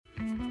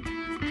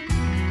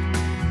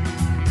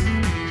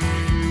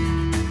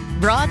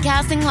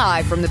Broadcasting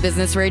live from the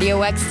Business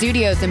Radio X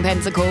studios in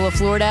Pensacola,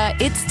 Florida,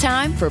 it's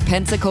time for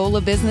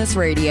Pensacola Business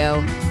Radio.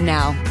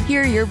 Now,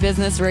 here are your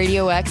Business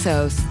Radio X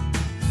hosts.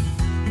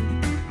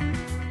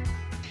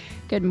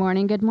 Good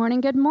morning,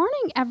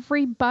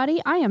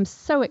 everybody. I am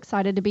so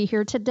excited to be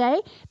here today.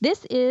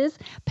 This is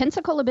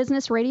Pensacola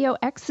Business Radio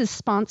X is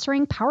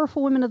sponsoring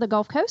Powerful Women of the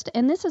Gulf Coast,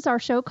 and this is our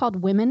show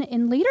called Women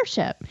in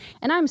Leadership.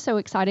 And I'm so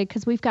excited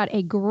because we've got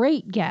a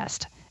great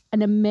guest,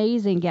 an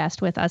amazing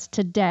guest with us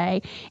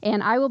today,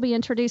 and I will be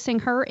introducing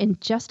her in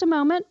just a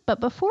moment.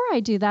 But before I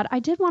do that, I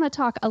did want to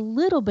talk a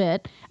little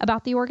bit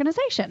about the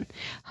organization.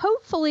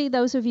 Hopefully,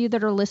 those of you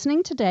that are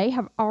listening today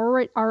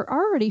are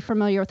already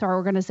familiar with our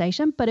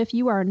organization, but if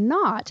you are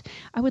not,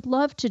 I would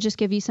love to just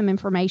give you some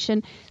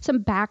information, some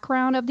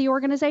background of the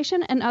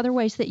organization, and other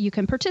ways that you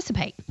can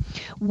participate.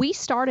 We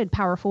started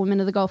Powerful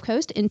Women of the Gulf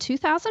Coast in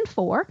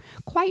 2004,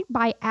 quite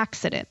by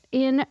accident,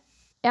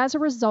 as a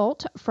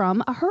result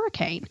from a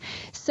hurricane.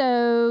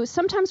 So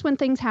sometimes when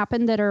things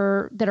happen that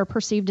are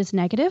perceived as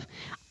negative,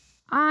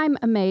 I'm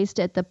amazed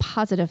at the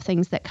positive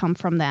things that come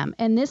from them.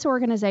 And this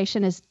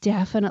organization is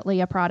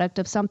definitely a product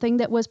of something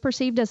that was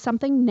perceived as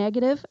something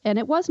negative, and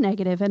it was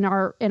negative in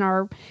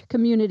our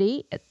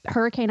community.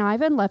 Hurricane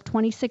Ivan left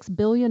 $26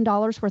 billion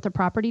worth of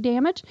property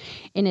damage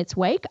in its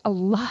wake. A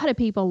lot of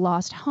people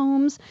lost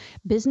homes,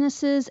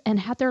 businesses, and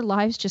had their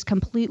lives just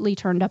completely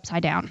turned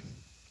upside down.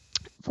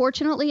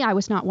 Fortunately, I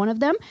was not one of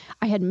them.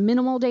 I had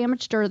minimal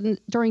damage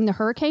during the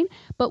hurricane,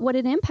 but what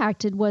it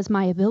impacted was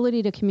my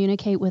ability to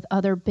communicate with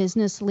other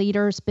business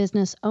leaders,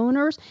 business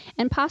owners,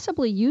 and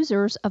possibly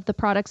users of the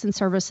products and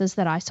services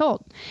that I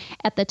sold.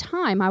 At the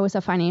time, I was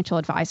a financial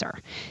advisor.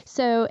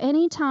 So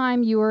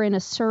anytime you are in a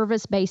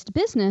service-based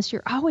business,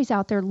 you're always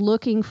out there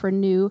looking for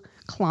new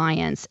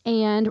clients.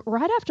 And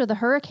right after the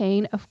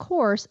hurricane, of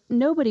course,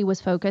 nobody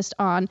was focused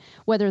on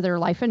whether their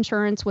life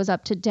insurance was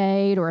up to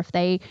date or if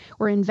they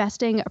were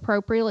investing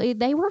appropriately.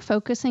 They were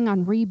focusing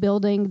on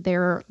rebuilding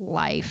their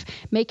life,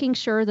 making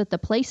sure that the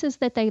places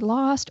that they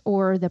lost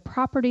or the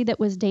property that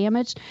was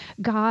damaged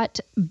got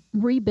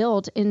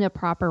rebuilt in a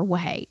proper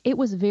way. It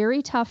was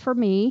very tough for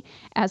me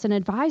as an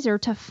advisor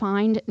to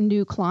find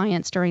new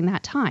clients during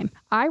that time.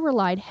 I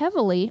relied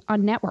heavily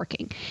on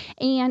networking.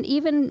 And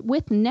even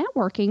with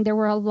networking, there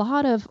were a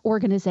lot of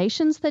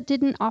organizations that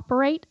didn't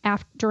operate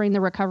during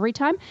the recovery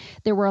time.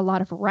 There were a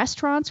lot of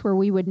restaurants where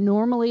we would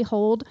normally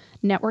hold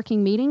networking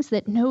meetings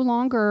that no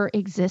longer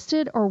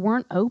existed or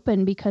weren't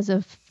open because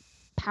of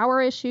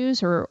power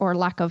issues or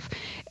lack of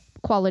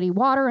quality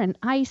water and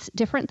ice,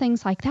 different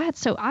things like that.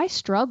 So I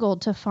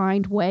struggled to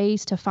find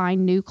ways to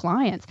find new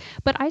clients,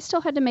 but I still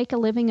had to make a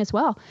living as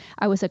well.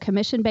 I was a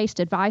commission-based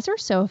advisor,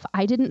 so if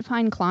I didn't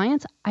find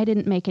clients, I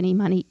didn't make any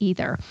money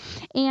either.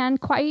 And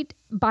quite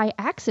by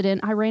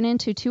accident, I ran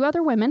into two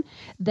other women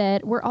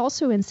that were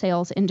also in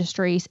sales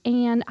industries,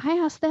 and I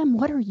asked them,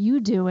 what are you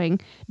doing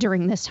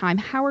during this time?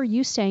 How are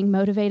you staying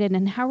motivated,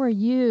 and how are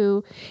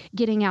you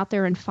getting out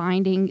there and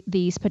finding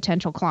these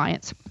potential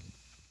clients?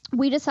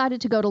 We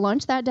decided to go to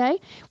lunch that day.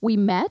 We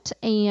met,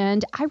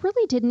 and I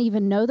really didn't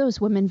even know those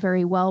women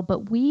very well,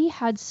 but we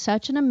had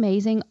such an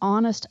amazing,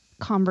 honest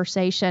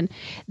conversation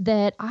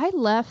that I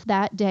left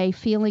that day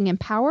feeling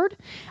empowered.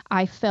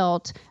 I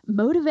felt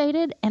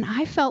motivated, and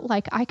I felt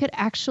like I could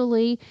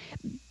actually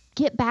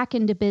get back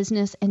into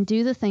business and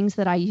do the things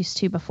that I used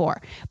to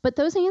before. But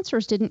those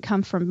answers didn't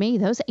come from me.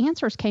 Those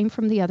answers came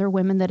from the other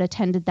women that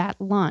attended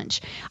that lunch.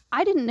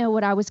 I didn't know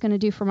what I was going to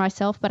do for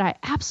myself, but I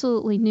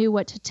absolutely knew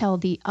what to tell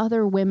the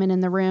other women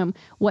in the room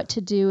what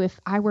to do if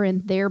I were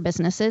in their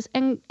businesses.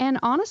 And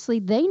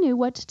honestly, they knew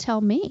what to tell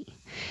me.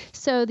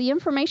 So the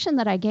information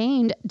that I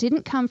gained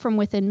didn't come from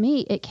within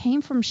me. It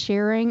came from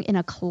sharing in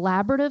a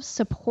collaborative,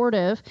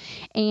 supportive,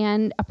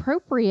 and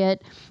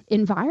appropriate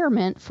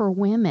environment for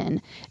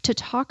women to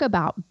talk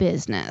about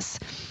business.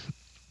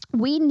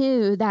 We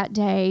knew that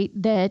day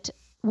that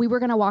we were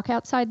going to walk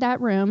outside that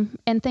room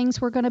and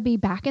things were going to be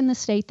back in the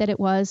state that it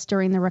was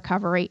during the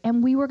recovery.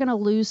 And we were going to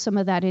lose some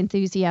of that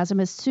enthusiasm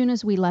as soon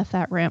as we left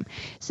that room.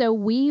 So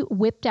we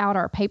whipped out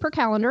our paper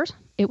calendars.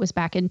 It was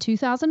back in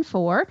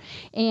 2004.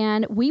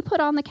 And we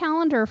put on the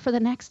calendar for the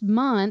next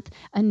month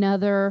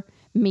another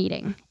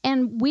meeting.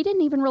 And we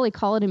didn't even really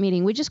call it a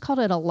meeting. We just called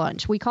it a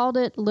lunch. We called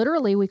it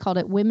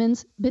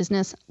Women's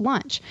Business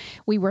Lunch.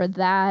 We were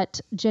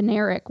that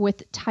generic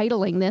with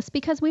titling this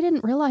because we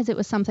didn't realize it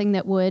was something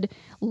that would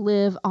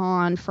live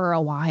on for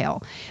a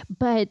while.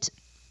 But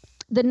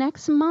the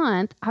next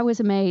month, I was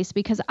amazed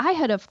because I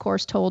had, of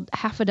course, told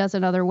half a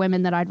dozen other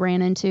women that I'd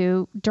ran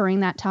into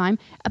during that time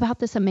about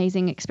this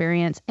amazing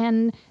experience.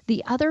 And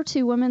the other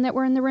two women that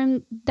were in the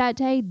room that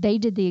day, they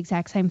did the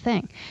exact same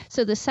thing.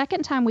 So the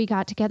second time we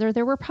got together,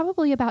 there were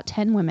probably about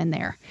 10 women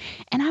there.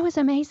 And I was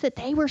amazed that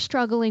they were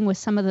struggling with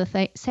some of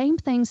the same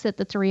things that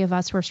the three of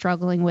us were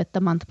struggling with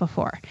the month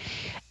before.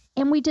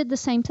 And we did the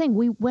same thing.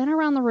 We went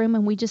around the room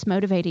and we just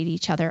motivated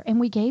each other, and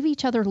we gave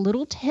each other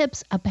little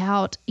tips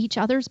about each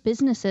other's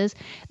businesses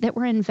that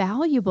were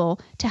invaluable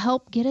to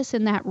help get us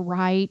in that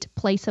right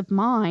place of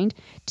mind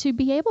to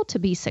be able to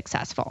be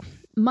successful.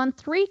 Month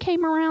 3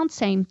 came around,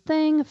 same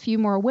thing, a few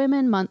more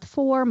women. Month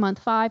 4, month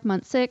 5,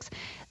 month 6.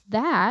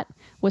 That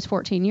was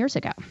 14 years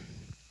ago.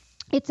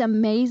 It's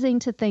amazing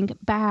to think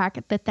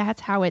back that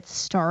that's how it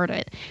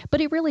started.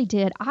 But it really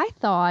did. I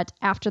thought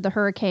after the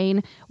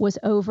hurricane was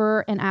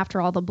over and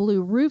after all the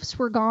blue roofs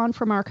were gone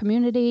from our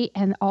community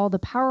and all the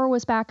power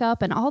was back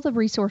up and all the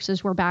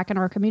resources were back in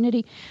our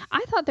community,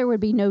 I thought there would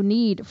be no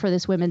need for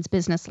this women's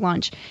business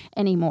lunch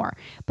anymore.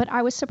 But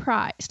I was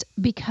surprised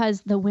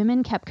because the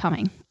women kept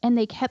coming and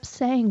they kept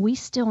saying, we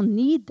still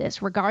need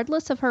this.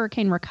 Regardless of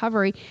hurricane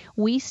recovery,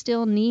 we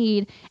still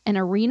need an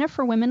arena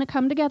for women to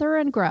come together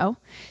and grow,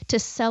 to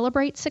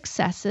celebrate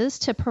successes,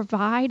 to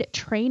provide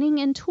training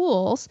and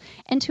tools,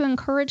 and to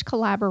encourage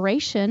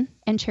collaboration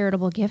and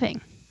charitable giving.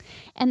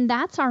 And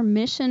that's our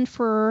mission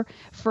for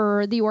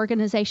the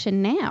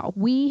organization now.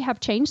 We have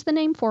changed the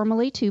name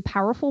formally to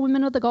Powerful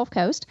Women of the Gulf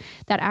Coast.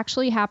 That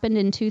actually happened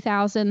in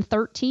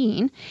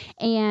 2013.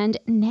 And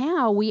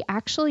now we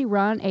actually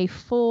run a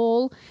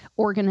full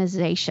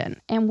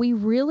organization. And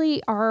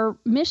our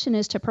mission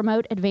is to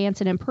promote, advance,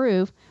 and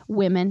improve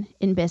women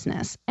in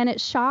business. And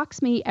it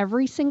shocks me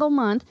every single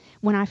month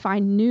when I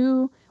find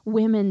new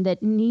women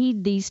that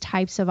need these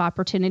types of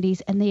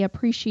opportunities and they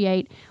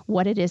appreciate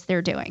what it is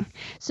they're doing.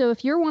 So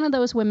if you're one of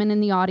those women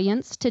in the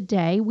audience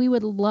today, we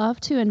would love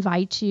to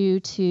invite you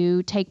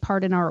to take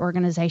part in our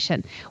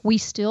organization. We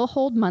still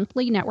hold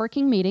monthly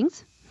networking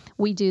meetings.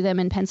 We do them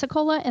in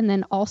Pensacola and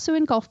then also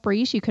in Gulf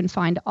Breeze. You can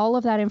find all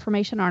of that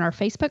information on our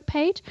Facebook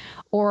page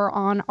or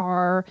on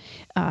our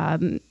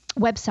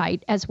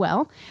website as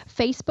well.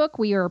 Facebook,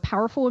 we are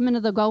Powerful Women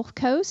of the Gulf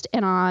Coast,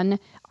 and on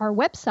our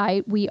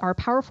website, we are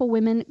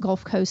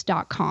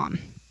powerfulwomengulfcoast.com.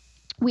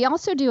 We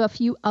also do a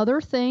few other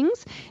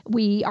things.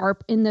 We are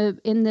in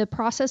the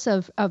process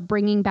of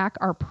bringing back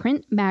our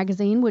print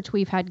magazine, which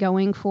we've had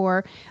going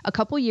for a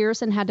couple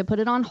years and had to put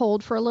it on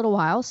hold for a little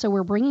while. So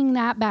we're bringing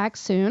that back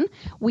soon.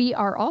 We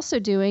are also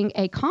doing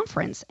a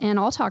conference, and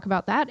I'll talk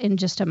about that in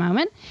just a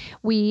moment.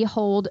 We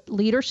hold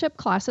leadership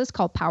classes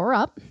called Power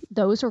Up.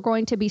 Those are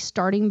going to be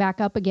starting back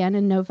up again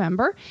in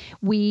November.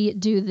 We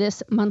do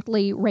this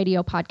monthly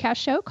radio podcast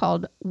show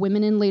called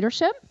Women in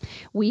Leadership.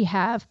 We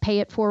have Pay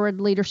It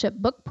Forward Leadership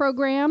book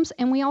programs,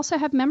 and we also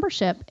have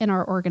membership in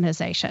our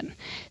organization.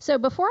 So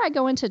before I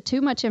go into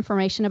too much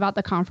information about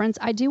the conference,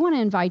 I do want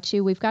to invite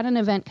you. We've got an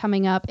event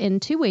coming up in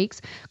 2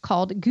 weeks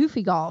called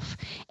Goofy Golf,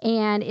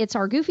 and it's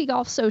our Goofy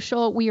Golf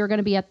Social. We are going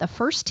to be at the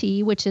First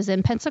Tee, which is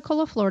in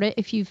Pensacola, Florida.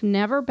 If you've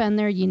never been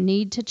there, you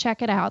need to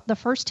check it out. The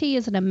First Tee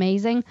is an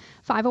amazing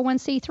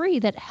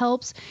 501c3 that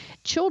helps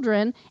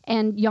children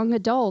and young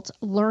adults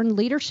learn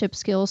leadership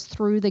skills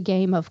through the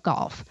game of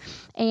golf.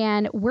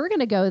 And we're going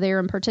to go there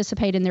and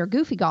participate in their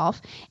Goofy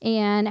Golf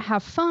and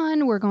have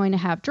fun. We're going to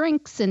have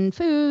drinks and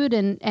food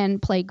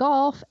and play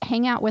golf,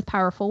 hang out with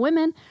powerful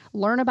women,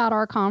 learn about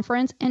our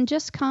conference, and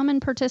just come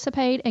and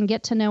participate and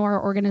get to know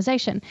our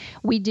organization.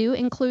 We do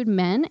include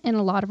men in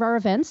a lot of our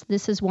events.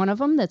 This is one of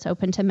them that's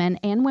open to men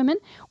and women.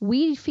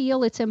 We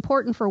feel it's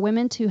important for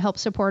women to help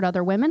support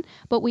other women,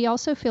 but we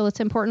also feel it's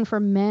important for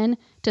men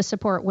to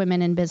support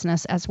women in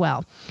business as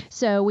well.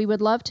 So we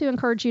would love to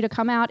encourage you to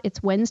come out.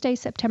 It's Wednesday,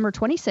 September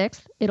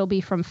 26th. It'll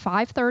be from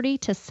 5:30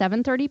 to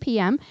 7:30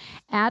 p.m.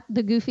 at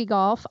the Goofy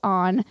Golf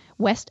on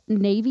West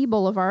Navy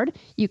Boulevard.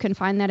 You can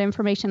find that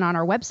information on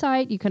our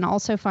website. You can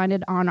also find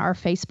it on our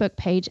Facebook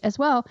page as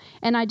well.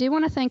 And I do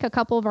want to thank a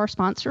couple of our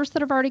sponsors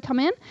that have already come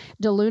in.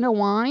 DeLuna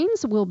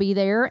Wines will be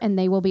there, and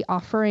they will be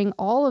offering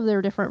all of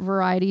their different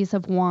varieties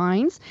of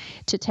wines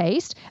to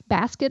taste.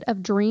 Basket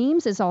of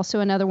Dreams is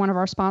also another one of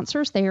our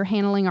sponsors. They are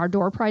handling our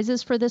door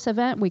prizes for this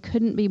event. We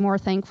couldn't be more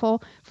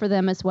thankful for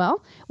them as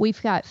well.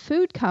 We've got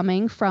food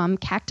coming from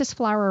Cactus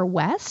Flower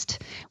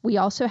West. We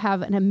also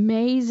have an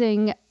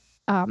amazing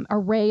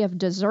array of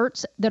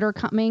desserts that are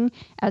coming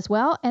as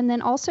well. And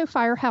then also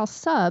Firehouse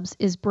Subs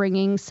is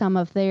bringing some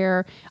of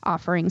their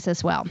offerings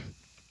as well.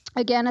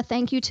 Again, a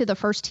thank you to the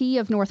First Tee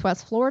of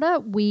Northwest Florida.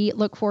 We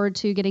look forward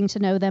to getting to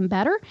know them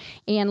better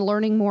and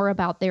learning more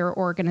about their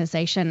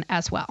organization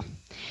as well.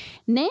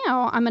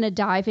 Now I'm going to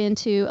dive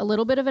into a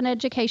little bit of an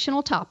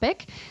educational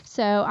topic.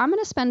 So I'm going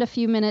to spend a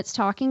few minutes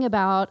talking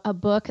about a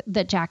book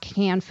that Jack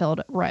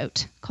Canfield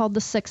wrote called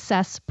The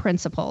Success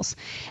Principles.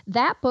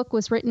 That book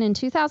was written in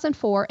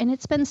 2004, and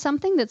it's been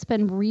something that's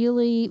been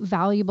really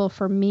valuable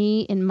for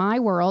me in my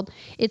world.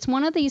 It's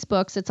one of these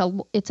books, it's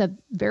a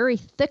very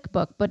thick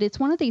book, but it's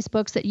one of these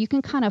books that you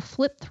can kind of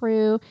flip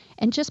through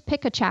and just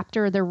pick a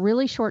chapter. They're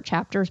really short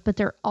chapters, but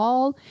they're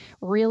all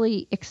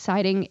really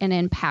exciting and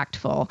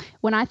impactful.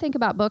 When I think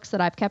about books that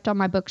I've kept on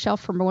my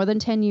bookshelf for more than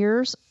 10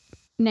 years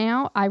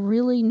now, I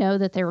really know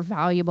that they're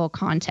valuable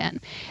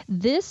content.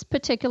 This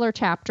particular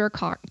chapter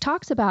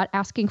talks about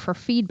asking for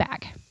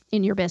feedback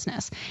in your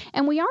business.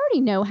 And we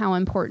already know how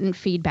important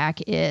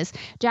feedback is.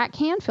 Jack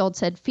Canfield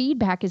said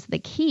feedback is the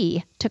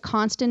key to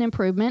constant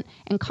improvement,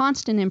 and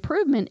constant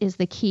improvement is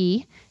the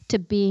key to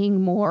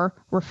being more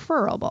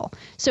referable.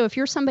 So if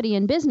you're somebody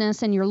in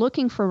business and you're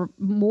looking for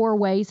more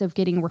ways of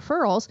getting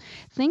referrals,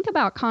 think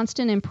about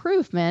constant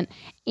improvement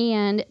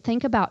and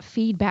think about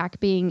feedback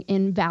being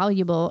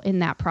invaluable in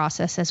that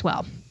process as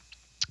well.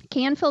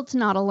 Canfield's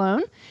not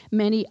alone.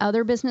 Many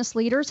other business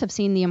leaders have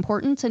seen the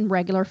importance in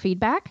regular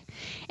feedback.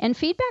 And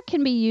feedback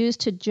can be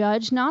used to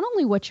judge not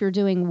only what you're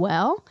doing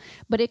well,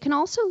 but it can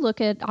also look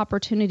at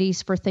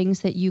opportunities for things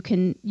that you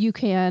can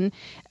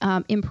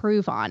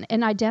improve on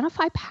and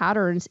identify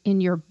patterns in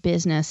your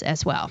business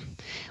as well.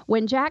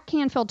 When Jack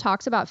Canfield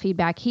talks about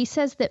feedback, he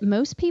says that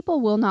most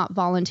people will not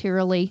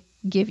voluntarily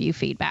give you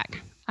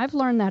feedback. I've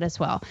learned that as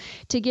well.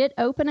 To get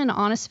open and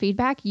honest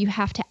feedback, you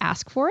have to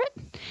ask for it.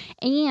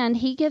 And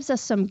he gives us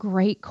some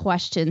great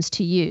questions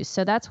to use.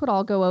 So that's what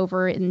I'll go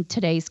over in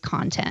today's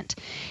content.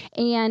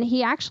 And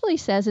he actually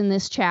says in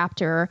this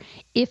chapter,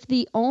 if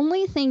the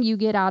only thing you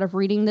get out of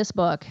reading this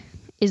book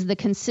is the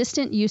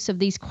consistent use of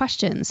these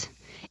questions,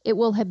 it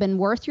will have been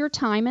worth your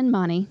time and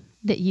money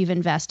that you've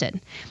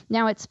invested.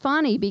 Now, it's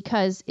funny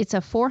because it's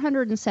a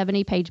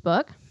 470-page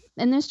book.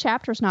 And this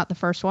chapter is not the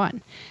first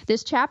one.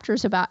 This chapter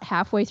is about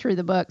halfway through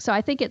the book. So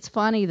I think it's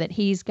funny that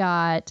he's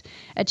got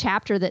a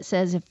chapter that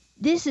says, if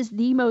this is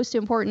the most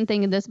important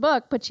thing in this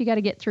book, but you got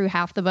to get through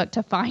half the book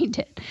to find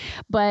it.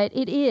 But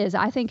it is.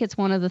 I think it's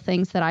one of the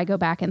things that I go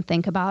back and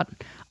think about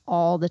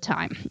all the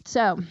time.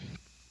 So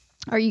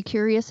are you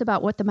curious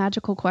about what the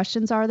magical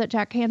questions are that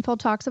Jack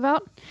Canfield talks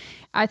about?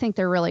 I think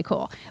they're really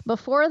cool.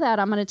 Before that,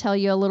 I'm going to tell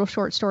you a little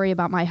short story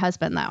about my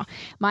husband, though.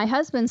 My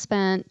husband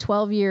spent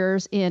 12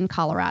 years in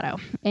Colorado,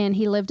 and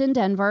he lived in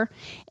Denver.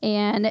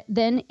 And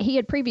then he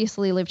had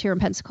previously lived here in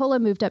Pensacola,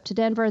 moved up to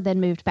Denver, then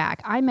moved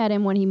back. I met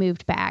him when he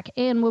moved back.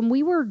 And when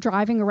we were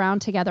driving around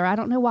together, I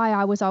don't know why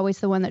I was always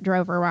the one that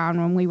drove around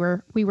when we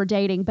were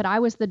dating, but I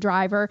was the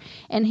driver,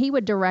 and he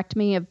would direct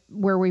me of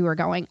where we were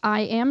going.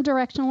 I am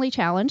directionally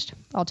challenged,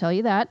 I'll tell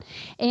you that.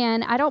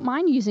 And I don't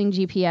mind using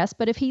GPS,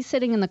 but if he's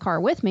sitting in the car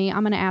with me,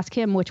 I'm going to ask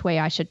him which way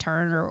I should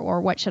turn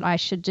or what I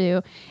should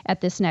do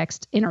at this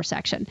next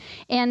intersection.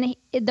 And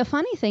the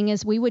funny thing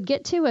is we would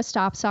get to a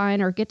stop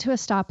sign or get to a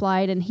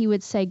stoplight and he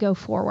would say, go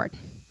forward.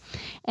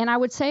 And I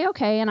would say,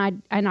 okay. And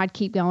I'd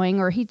keep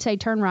going, or he'd say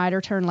turn right or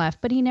turn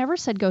left, but he never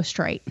said go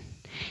straight.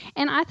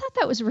 And I thought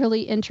that was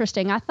really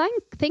interesting. I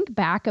think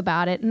back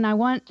about it and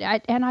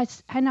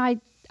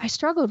I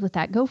struggled with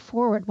that. Go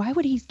forward. Why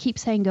would he keep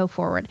saying go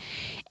forward?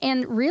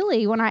 And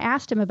really, when I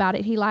asked him about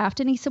it, he laughed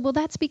and he said, well,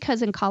 that's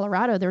because in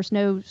Colorado, there's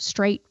no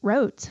straight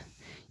roads.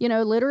 You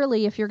know,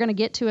 literally, if you're going to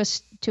get to a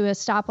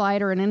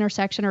stoplight or an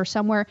intersection or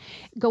somewhere,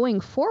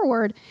 going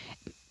forward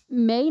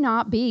may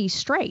not be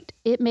straight.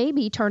 It may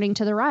be turning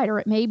to the right, or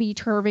it may be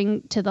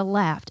turning to the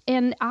left.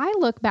 And I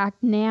look back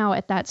now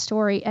at that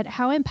story at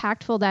how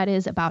impactful that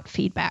is about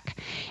feedback.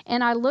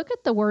 And I look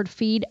at the word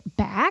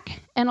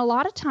feedback, and a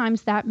lot of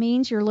times that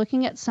means you're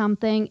looking at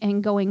something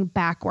and going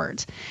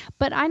backwards.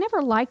 But I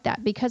never liked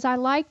that because I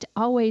liked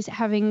always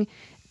having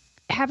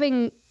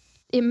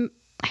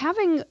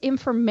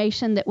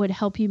information that would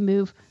help you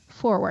move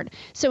forward.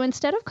 So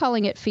instead of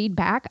calling it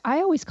feedback, I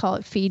always call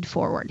it feed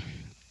forward.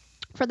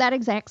 For that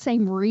exact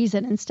same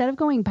reason, instead of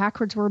going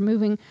backwards, we're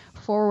moving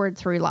forward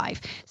through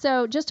life.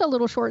 So just a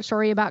little short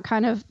story about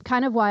kind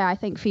of why I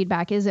think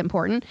feedback is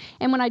important.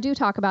 And when I do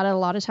talk about it, a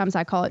lot of times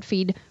I call it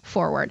feed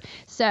forward.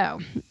 So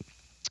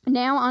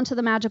now onto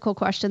the magical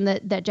question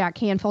that Jack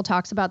Canfield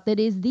talks about that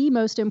is the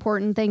most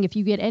important thing. If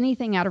you get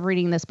anything out of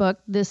reading this book,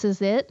 this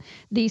is it,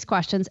 these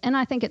questions. And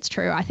I think it's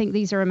true. I think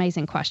these are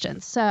amazing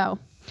questions. So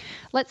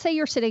let's say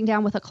you're sitting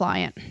down with a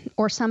client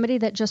or somebody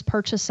that just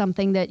purchased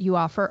something that you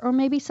offer, or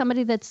maybe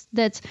somebody that's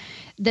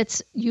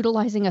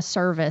utilizing a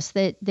service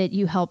that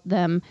you help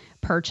them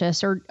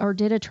purchase or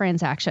did a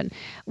transaction.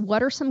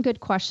 What are some good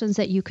questions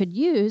that you could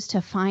use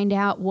to find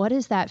out what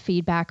is that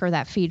feedback or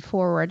that feed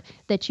forward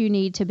that you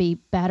need to be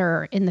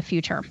better in the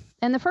future?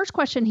 And the first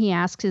question he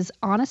asks is,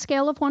 on a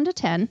scale of 1 to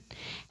 10,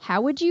 how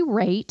would you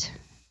rate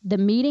the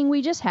meeting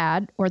we just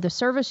had, or the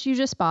service you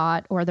just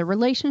bought, or the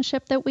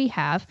relationship that we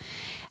have?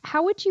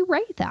 How would you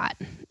rate that?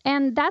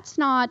 And that's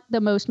not the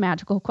most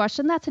magical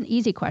question. That's an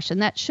easy question.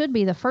 That should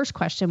be the first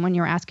question when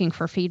you're asking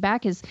for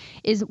feedback is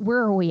where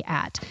are we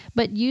at?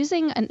 But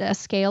using a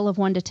scale of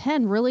 1 to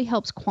 10 really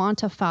helps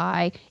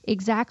quantify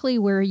exactly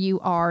where you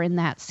are in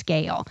that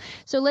scale.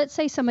 So let's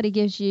say somebody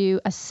gives you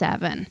a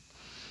 7.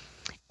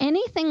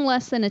 Anything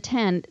less than a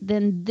 10,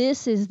 then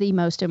this is the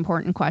most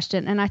important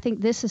question. And I think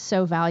this is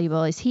so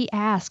valuable is he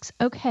asks,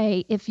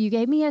 okay, if you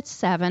gave me a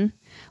 7,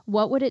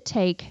 what would it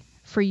take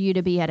for you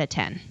to be at a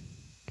 10?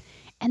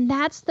 And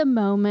that's the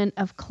moment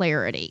of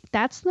clarity.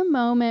 That's the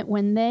moment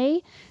when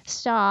they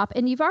stop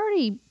and you've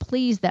already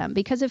pleased them,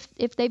 because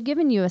if they've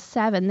given you a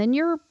 7, then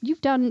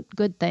you've done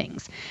good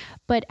things.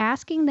 But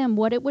asking them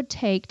what it would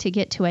take to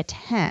get to a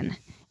 10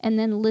 and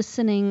then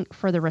listening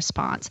for the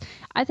response,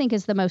 I think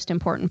is the most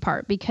important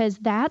part, because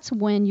that's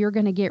when you're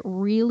going to get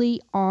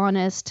really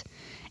honest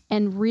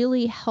and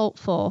really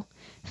helpful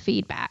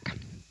feedback.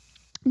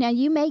 Now,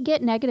 you may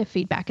get negative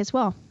feedback as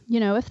well.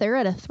 If they're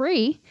at a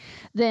 3,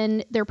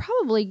 then they're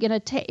probably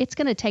it's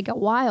going to take a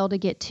while to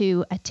get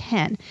to a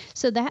 10.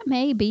 So that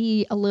may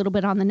be a little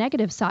bit on the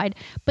negative side,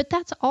 but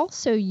that's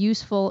also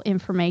useful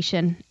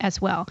information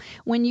as well.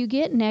 When you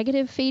get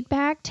negative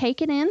feedback,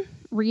 take it in,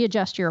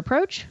 readjust your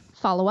approach,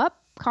 follow up,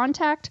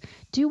 contact,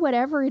 do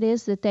whatever it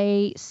is that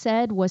they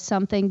said was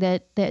something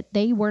that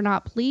they were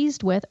not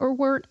pleased with or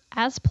weren't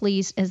as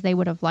pleased as they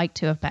would have liked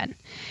to have been.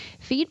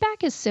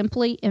 Feedback is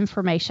simply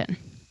information.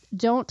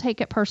 Don't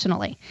take it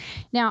personally.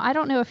 Now, I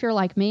don't know if you're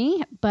like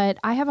me, but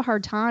I have a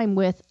hard time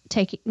with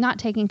not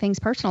taking things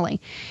personally.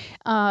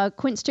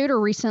 Quint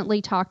Studer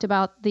recently talked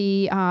about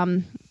the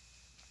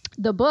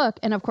book,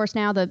 and of course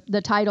now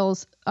the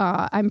titles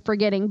I'm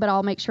forgetting, but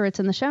I'll make sure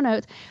it's in the show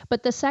notes.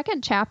 But the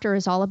second chapter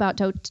is all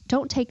about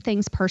don't take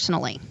things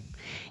personally.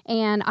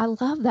 And I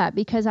love that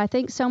because I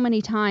think so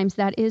many times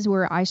that is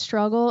where I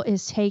struggle,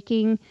 is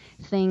taking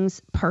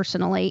things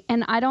personally.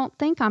 And I don't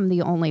think I'm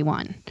the only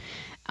one.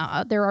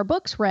 There are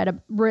books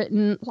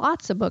written,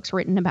 lots of books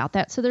written about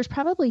that. So there's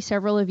probably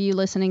several of you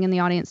listening in the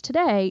audience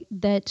today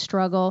that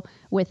struggle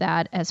with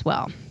that as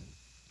well.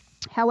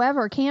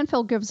 However,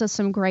 Canfield gives us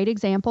some great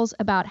examples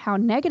about how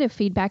negative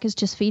feedback is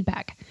just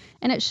feedback,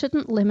 and it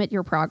shouldn't limit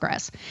your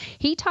progress.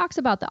 He talks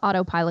about the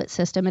autopilot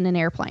system in an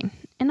airplane,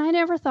 and I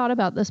never thought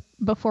about this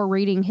before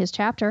reading his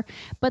chapter,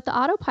 but the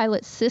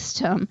autopilot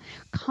system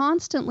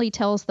constantly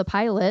tells the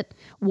pilot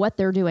what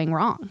they're doing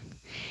wrong.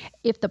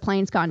 If the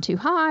plane's gone too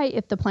high,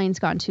 if the plane's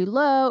gone too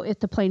low, if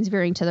the plane's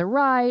veering to the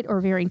right or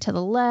veering to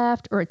the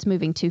left, or it's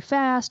moving too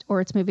fast or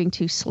it's moving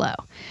too slow.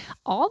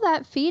 All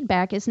that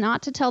feedback is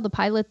not to tell the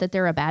pilot that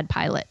they're a bad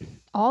pilot.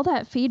 All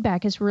that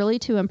feedback is really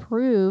to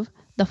improve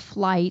the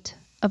flight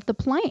of the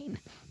plane.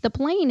 The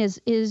plane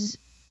is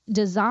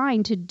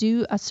designed to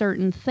do a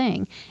certain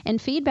thing, and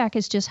feedback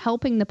is just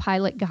helping the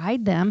pilot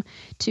guide them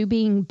to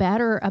being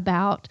better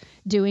about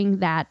doing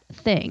that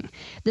thing.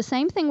 The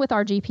same thing with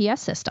our GPS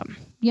system.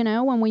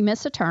 When we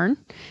miss a turn,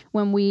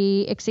 when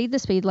we exceed the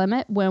speed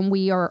limit, when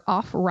we are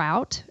off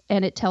route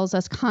and it tells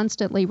us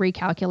constantly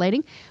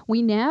recalculating,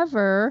 we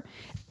never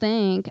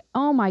think,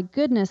 oh my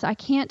goodness, I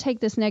can't take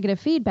this negative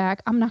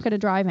feedback, I'm not going to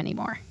drive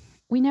anymore.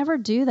 We never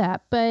do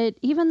that. But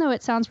even though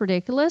it sounds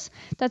ridiculous,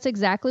 that's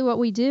exactly what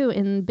we do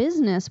in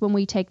business when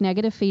we take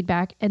negative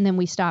feedback and then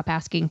we stop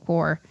asking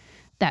for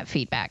that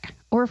feedback.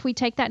 Or if we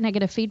take that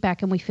negative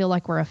feedback and we feel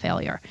like we're a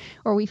failure,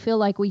 or we feel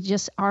like we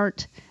just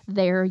aren't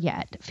there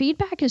yet.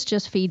 Feedback is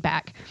just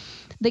feedback.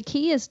 The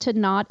key is to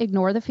not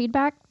ignore the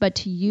feedback, but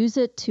to use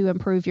it to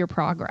improve your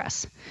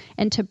progress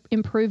and to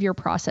improve your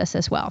process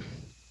as well.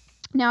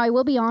 Now, I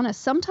will be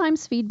honest,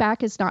 sometimes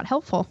feedback is not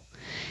helpful.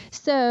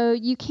 So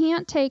you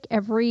can't take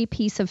every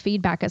piece of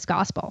feedback as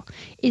gospel.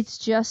 It's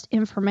just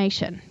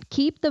information.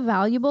 Keep the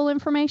valuable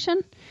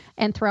information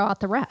and throw out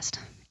the rest.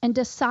 And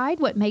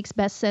decide what makes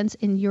best sense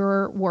in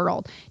your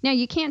world. Now,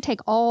 you can't take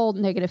all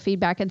negative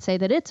feedback and say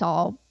that it's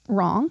all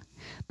wrong,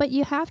 but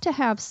you have to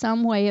have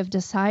some way of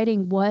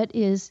deciding what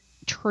is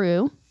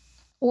true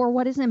or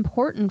what is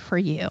important for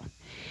you.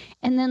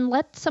 And then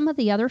let some of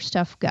the other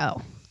stuff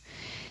go.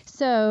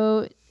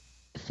 So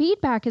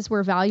feedback is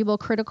where valuable,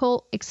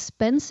 critical,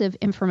 expensive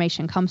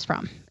information comes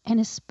from, and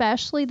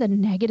especially the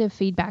negative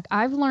feedback.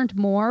 I've learned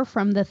more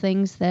from the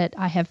things that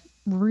I have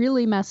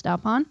really messed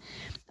up on,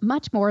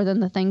 much more than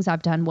the things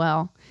I've done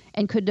well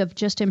and could have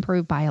just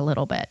improved by a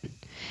little bit.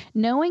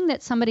 Knowing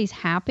that somebody's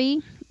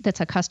happy, that's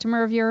a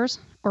customer of yours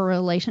or a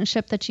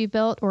relationship that you've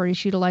built or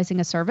is utilizing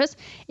a service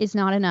is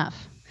not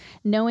enough.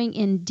 Knowing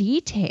in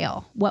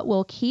detail what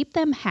will keep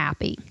them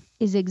happy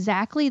is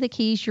exactly the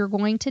keys you're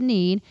going to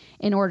need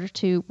in order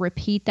to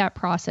repeat that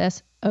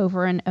process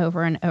over and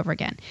over and over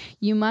again.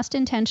 You must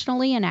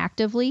intentionally and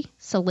actively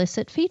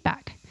solicit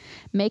feedback.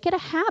 Make it a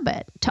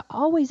habit to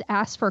always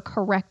ask for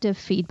corrective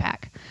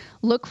feedback.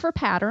 Look for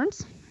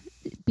patterns.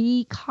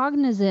 Be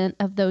cognizant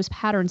of those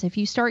patterns. If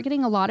you start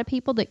getting a lot of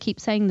people that keep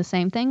saying the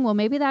same thing, well,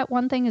 maybe that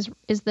one thing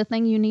is the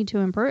thing you need to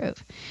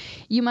improve.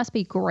 You must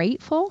be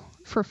grateful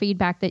for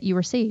feedback that you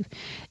receive.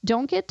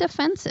 Don't get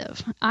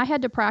defensive. I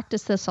had to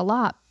practice this a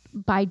lot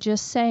by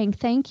just saying,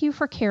 thank you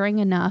for caring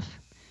enough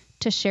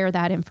to share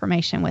that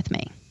information with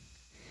me.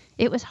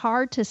 It was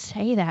hard to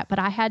say that, but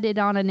I had it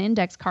on an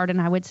index card, and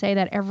I would say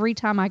that every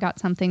time I got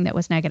something that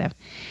was negative.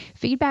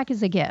 Feedback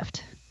is a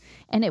gift,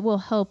 and it will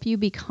help you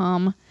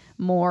become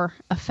more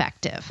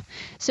effective.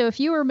 So if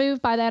you were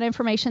moved by that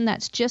information,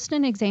 that's just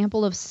an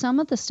example of some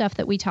of the stuff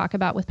that we talk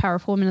about with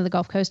Powerful Women of the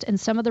Gulf Coast and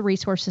some of the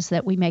resources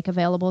that we make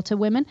available to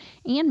women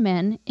and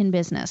men in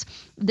business.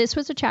 This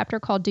was a chapter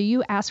called Do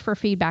You Ask for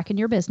Feedback in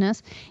Your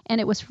Business? And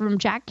it was from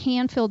Jack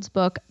Canfield's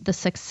book, The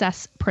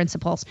Success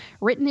Principles,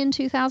 written in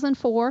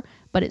 2004,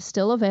 but it's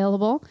still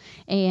available,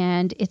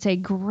 and it's a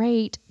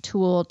great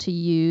tool to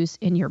use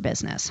in your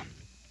business.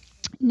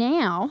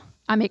 Now,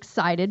 I'm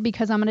excited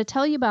because I'm going to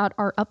tell you about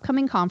our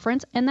upcoming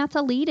conference, and that's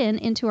a lead-in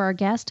into our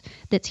guest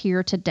that's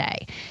here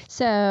today.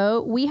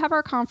 So we have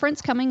our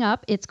conference coming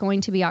up. It's going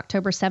to be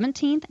October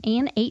 17th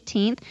and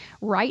 18th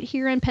right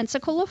here in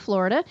Pensacola,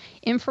 Florida.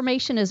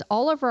 Information is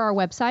all over our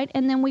website,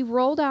 and then we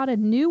rolled out a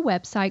new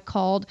website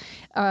called,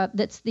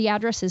 the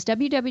address is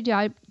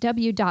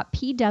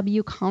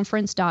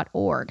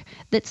www.pwconference.org.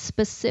 That's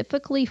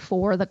specifically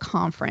for the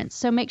conference.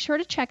 So make sure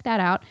to check that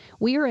out.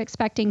 We are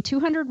expecting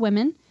 200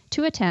 women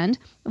to attend.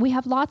 We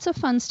have lots of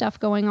fun stuff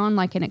going on,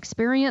 like an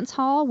experience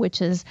hall,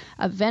 which is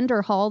a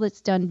vendor hall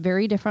that's done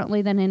very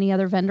differently than any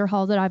other vendor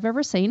hall that I've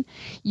ever seen.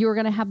 You're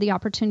going to have the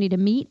opportunity to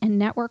meet and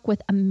network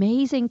with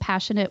amazing,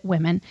 passionate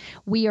women.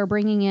 We are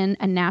bringing in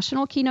a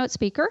national keynote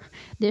speaker.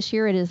 This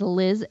year it is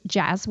Liz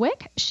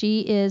Jaswick.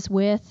 She's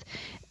with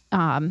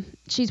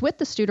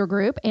the Studer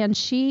Group, and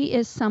she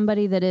is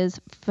somebody that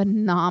is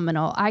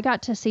phenomenal. I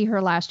got to see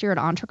her last year at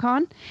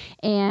Entrecon,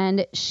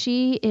 and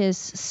she is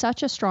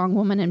such a strong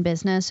woman in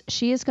business.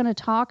 She is going to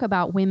talk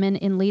about women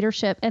in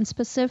leadership and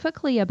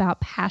specifically about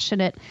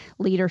passionate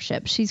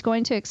leadership. She's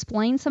going to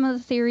explain some of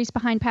the theories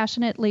behind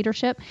passionate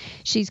leadership.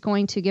 She's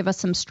going to give us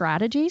some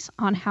strategies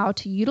on how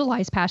to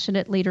utilize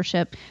passionate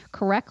leadership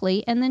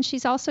correctly, and then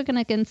she's also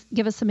going to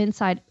give us some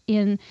insight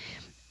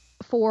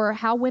for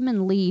how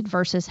women lead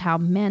versus how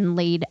men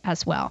lead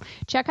as well.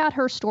 Check out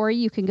her story.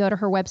 You can go to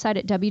her website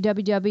at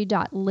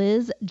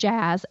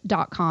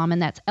www.lizjaz.com,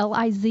 and that's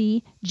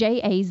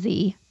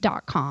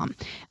LIZJAZ.com.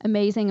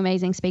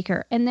 Amazing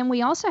speaker. And then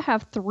we also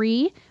have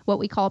 3 what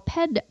we call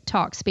PED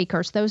Talk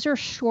speakers. Those are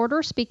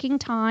shorter speaking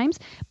times,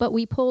 but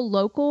we pull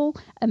local,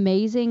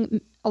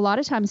 amazing, a lot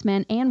of times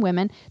men and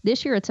women.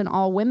 This year it's an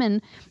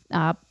all-women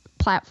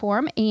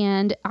platform,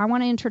 and I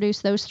want to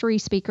introduce those 3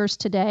 speakers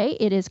today.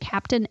 It is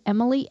Captain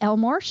Emily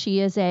Elmore.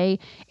 She is a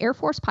Air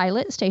Force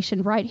pilot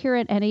stationed right here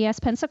at NAS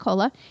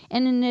Pensacola,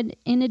 and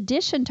in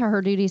addition to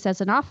her duties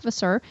as an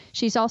officer,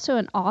 she's also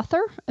an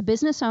author, a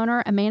business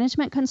owner, a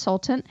management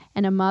consultant,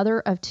 and a mother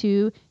of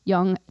 2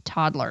 young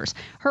toddlers.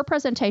 Her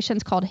presentation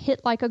is called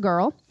Hit Like a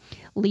Girl: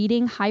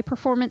 Leading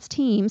High-Performance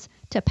Teams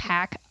to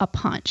Pack a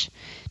Punch.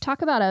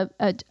 Talk about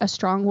a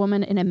strong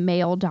woman in a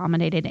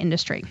male-dominated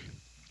industry.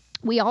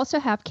 We also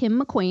have Kim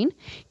McQueen.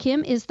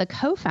 Kim is the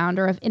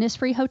co-founder of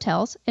Innisfree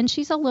Hotels, and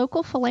she's a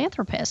local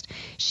philanthropist.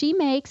 She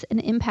makes an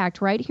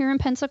impact right here in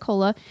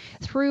Pensacola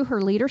through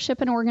her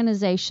leadership in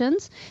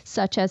organizations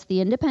such as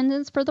the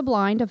Independence for the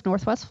Blind of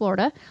Northwest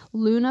Florida,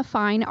 Luna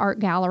Fine Art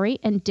Gallery,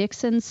 and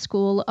Dixon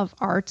School of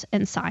Arts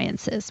and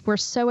Sciences. We're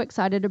so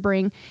excited to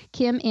bring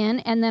Kim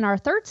in. And then our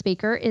third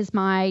speaker is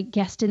my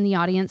guest in the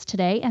audience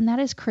today, and that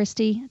is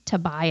Christy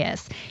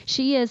Tobias.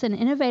 She is an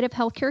innovative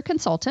healthcare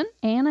consultant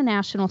and a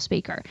national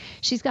speaker.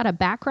 She's got a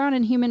background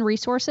in human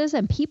resources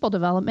and people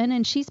development,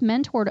 and she's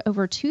mentored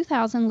over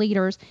 2,000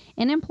 leaders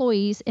and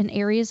employees in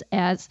areas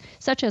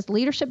such as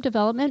leadership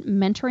development,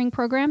 mentoring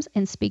programs,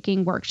 and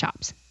speaking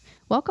workshops.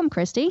 Welcome,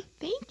 Christy.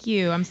 Thank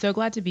you. I'm so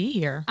glad to be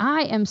here.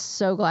 I am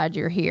so glad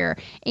you're here.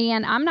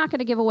 And I'm not going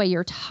to give away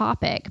your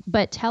topic,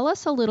 but tell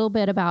us a little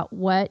bit about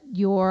what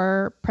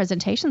your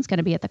presentation is going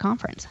to be at the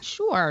conference.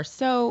 Sure.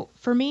 So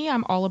for me,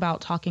 I'm all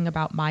about talking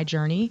about my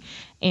journey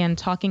and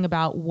talking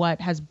about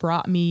what has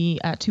brought me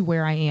to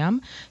where I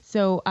am.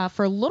 So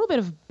for a little bit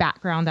of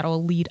background that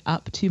will lead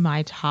up to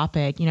my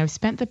topic, I've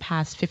spent the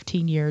past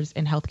 15 years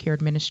in healthcare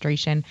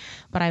administration,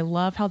 but I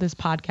love how this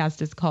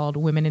podcast is called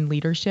Women in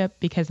Leadership,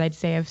 because I'd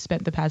say I've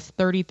spent the past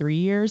 33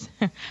 years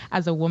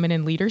as a woman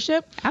in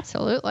leadership.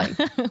 Absolutely.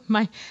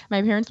 My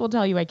parents will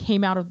tell you I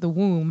came out of the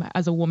womb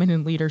as a woman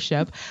in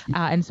leadership,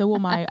 and so will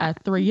my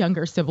 3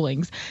 younger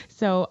siblings.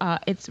 So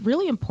it's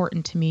really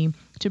important to me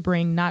to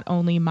bring not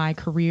only my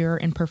career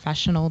and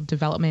professional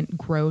development,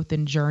 growth,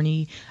 and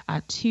journey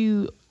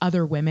to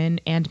other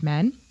women and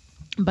men,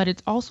 but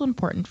it's also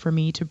important for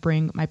me to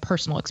bring my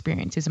personal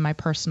experiences in my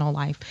personal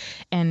life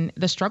and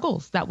the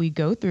struggles that we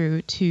go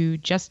through to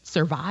just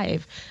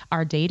survive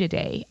our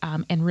day-to-day,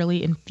 and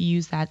really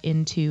infuse that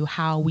into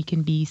how we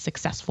can be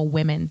successful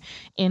women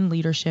in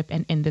leadership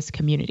and in this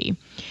community.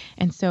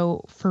 And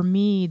so for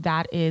me,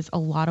 that is a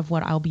lot of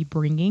what I'll be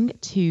bringing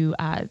to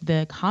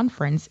the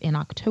conference in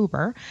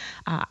October.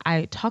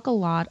 I talk a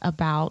lot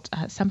about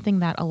something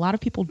that a lot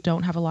of people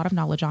don't have a lot of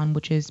knowledge on,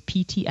 which is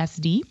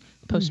PTSD.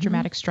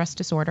 Post-traumatic stress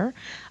disorder.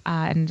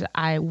 And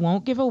I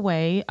won't give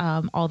away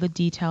all the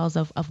details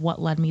of what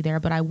led me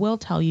there, but I will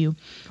tell you,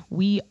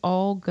 we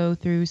all go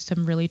through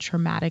some really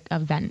traumatic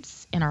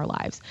events in our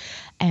lives.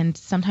 And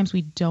sometimes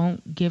we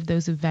don't give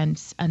those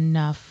events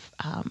enough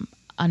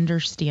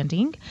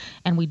understanding,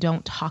 and we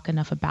don't talk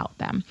enough about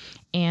them.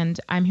 And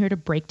I'm here to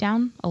break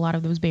down a lot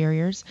of those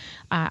barriers.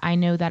 I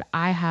know that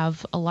I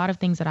have a lot of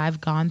things that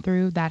I've gone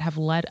through that have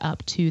led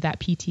up to that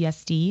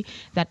PTSD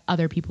that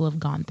other people have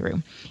gone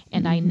through.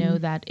 And I know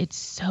that it's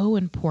so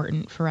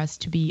important for us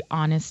to be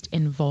honest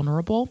and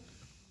vulnerable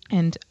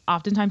And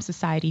oftentimes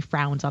society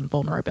frowns on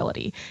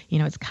vulnerability.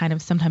 It's kind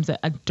of sometimes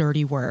a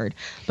dirty word,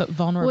 but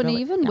vulnerability.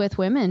 Well, even with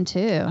women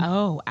too.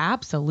 Oh,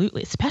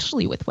 absolutely.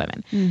 Especially with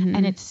women. Mm-hmm.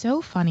 And it's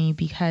so funny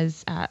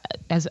because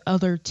as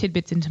other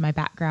tidbits into my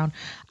background,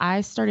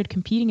 I started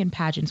competing in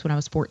pageants when I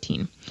was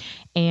 14.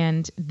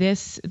 And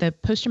the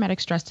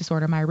post-traumatic stress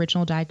disorder, my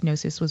original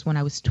diagnosis was when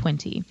I was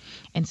 20.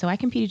 And so I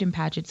competed in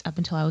pageants up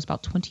until I was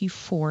about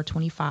 24,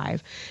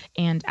 25.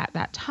 And at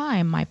that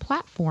time, my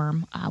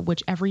platform,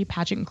 which every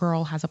pageant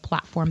girl has a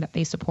platform that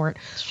they support,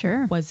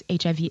 sure, was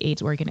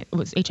HIV/AIDS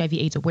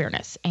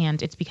awareness.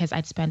 And it's because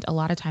I'd spent a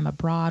lot of time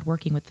abroad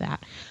working with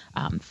that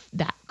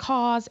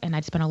cause, and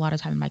I'd spent a lot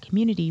of time in my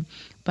community.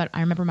 But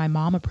I remember my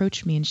mom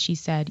approached me and she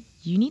said,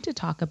 you need to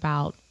talk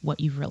about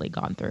what you've really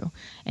gone through,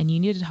 and you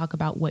need to talk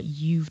about what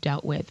you've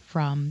dealt with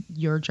from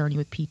your journey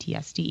with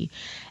PTSD.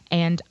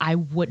 And I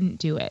wouldn't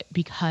do it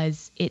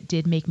because it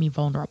did make me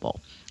vulnerable,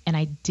 and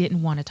I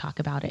didn't want to talk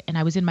about it. And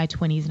I was in my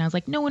 20s, and I was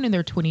like, no one in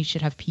their 20s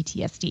should have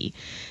PTSD.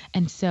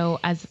 And so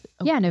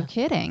no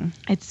kidding.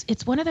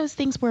 It's one of those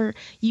things where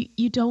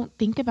you don't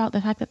think about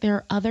the fact that there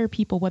are other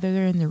people, whether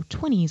they're in their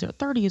 20s or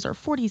 30s or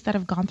 40s, that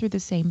have gone through the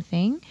same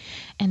thing.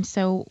 And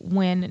so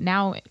when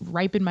now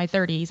ripe in my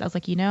 30s, I was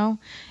like,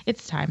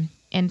 it's time.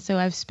 And so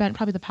I've spent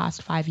probably the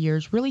past 5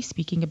 years really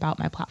speaking about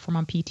my platform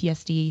on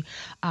PTSD,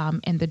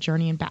 and the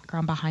journey and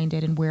background behind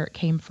it and where it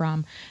came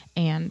from.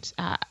 And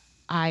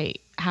I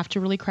have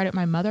to really credit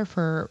my mother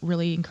for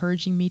really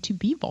encouraging me to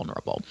be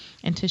vulnerable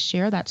and to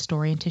share that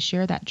story and to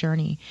share that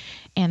journey.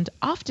 And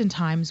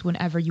oftentimes,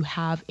 whenever you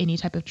have any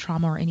type of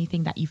trauma or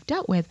anything that you've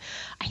dealt with,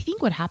 I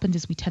think what happens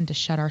is we tend to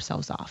shut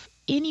ourselves off.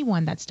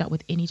 Anyone that's dealt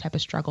with any type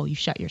of struggle, you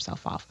shut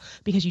yourself off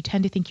because you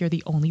tend to think you're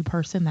the only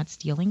person that's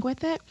dealing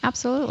with it.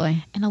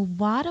 Absolutely. And a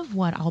lot of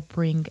what I'll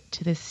bring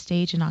to this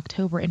stage in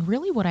October, and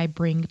really what I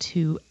bring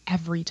to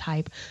every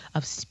type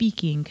of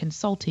speaking,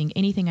 consulting,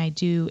 anything I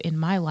do in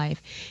my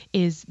life,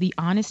 is the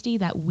honesty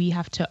that we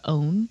have to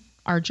own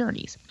our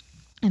journeys.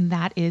 And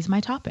that is my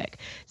topic.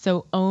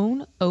 So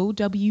OWN,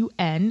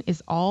 OWN,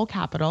 is all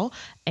capital,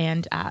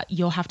 and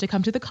you'll have to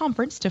come to the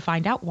conference to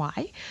find out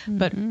why. Mm-hmm.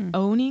 But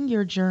owning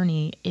your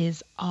journey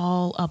is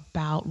all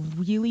about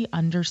really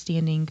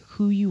understanding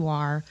who you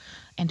are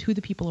and who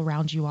the people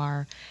around you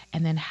are,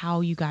 and then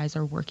how you guys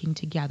are working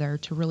together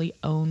to really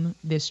own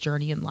this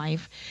journey in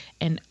life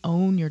and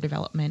own your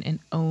development and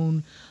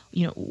own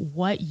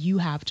what you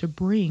have to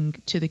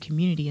bring to the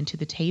community and to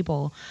the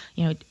table.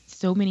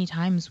 So many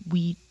times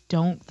we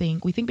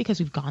think because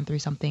we've gone through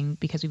something,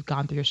 because we've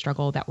gone through a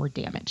struggle, that we're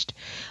damaged,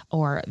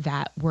 or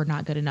that we're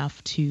not good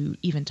enough to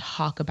even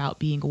talk about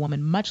being a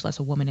woman, much less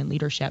a woman in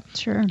leadership.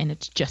 Sure. And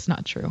it's just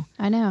not true.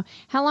 I know.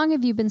 How long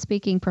have you been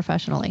speaking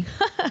professionally?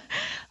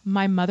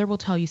 My mother will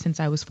tell you since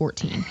I was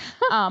 14.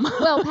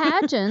 Well,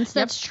 pageants,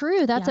 that's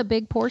true. That's a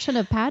big portion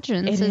of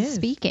pageants is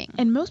speaking.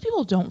 And most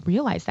people don't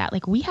realize that.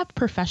 Like, we have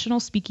professional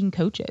speaking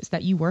coaches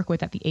that you work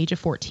with at the age of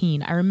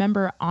 14. I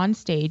remember on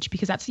stage,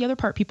 because that's the other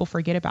part people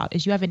forget about,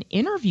 is you have an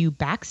interview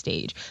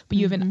backstage, but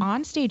you have an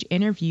on-stage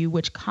interview,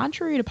 which,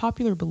 contrary to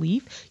popular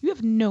belief, you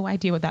have no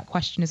idea what that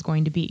question is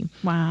going to be.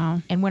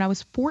 Wow. And when I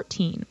was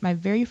 14, my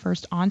very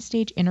first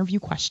on-stage interview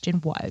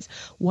question was,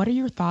 what are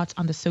your thoughts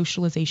on the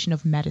socialization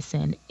of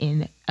medicine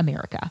in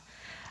America?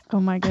 Oh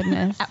my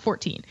goodness. At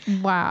 14.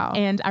 Wow.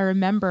 And I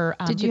remember...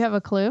 did you have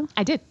a clue?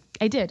 I did.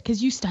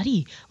 Because you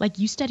study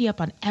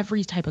up on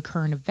every type of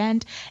current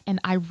event. And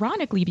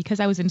ironically, because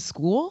I was in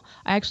school,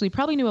 I actually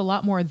probably knew a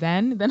lot more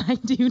then than I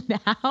do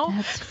now.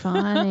 That's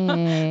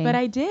funny. But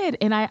I did.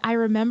 And I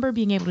remember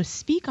being able to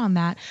speak on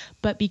that.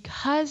 But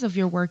because of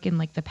your work in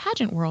the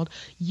pageant world,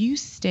 you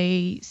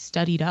stay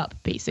studied up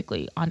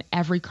basically on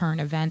every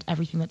current event,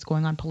 everything that's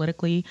going on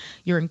politically.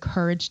 You're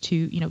encouraged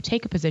to,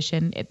 take a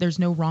position. There's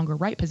no wrong or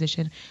right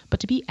position,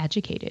 but to be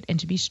educated and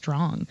to be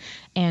strong.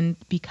 And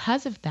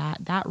because of that,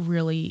 that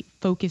really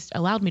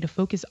allowed me to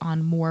focus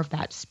on more of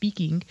that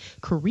speaking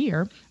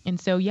career. And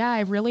so,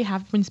 I really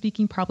have been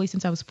speaking probably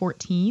since I was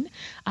 14.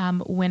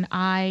 When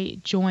I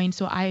joined,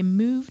 so I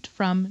moved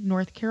from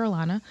North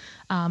Carolina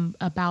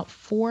about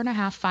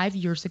 5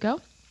 years ago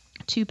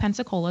to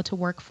Pensacola to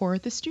work for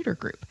the Studer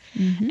Group.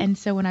 Mm-hmm. And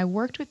so when I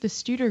worked with the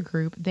Studer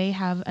Group, they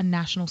have a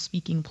national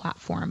speaking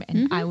platform,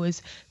 and I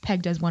was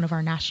pegged as one of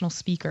our national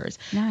speakers.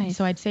 Nice. And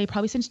so I'd say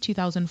probably since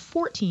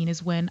 2014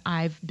 is when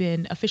I've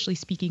been officially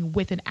speaking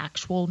with an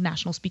actual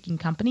national speaking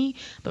company.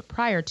 But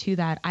prior to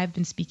that, I've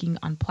been speaking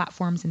on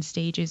platforms and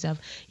stages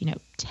of,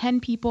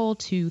 10 people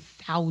to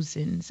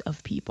thousands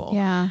of people.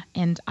 Yeah.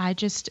 And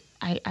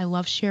I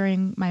love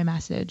sharing my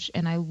message,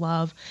 and I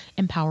love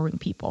empowering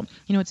people.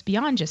 It's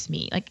beyond just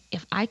me.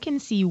 If I can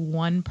see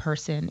one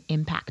person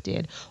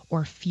impacted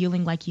or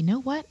feeling like,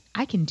 what,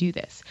 I can do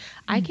this.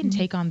 I can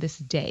take on this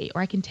day,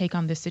 or I can take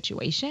on this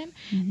situation,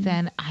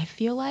 then I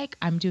feel like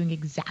I'm doing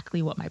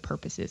exactly what my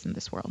purpose is in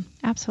this world.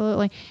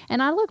 Absolutely.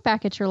 And I look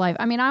back at your life.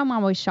 I mean, I'm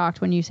always shocked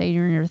when you say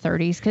you're in your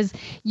 30s, because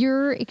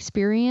your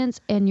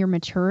experience and your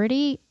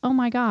maturity, oh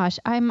my gosh,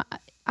 I'm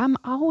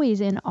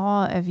always in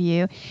awe of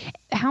you.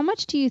 How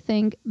much do you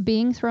think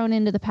being thrown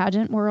into the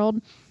pageant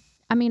world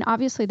I mean,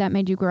 obviously that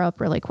made you grow up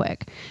really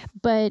quick,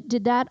 but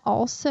did that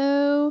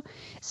also,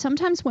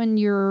 sometimes when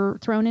you're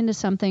thrown into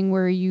something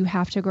where you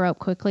have to grow up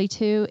quickly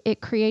too,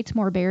 it creates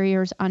more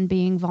barriers on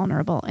being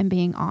vulnerable and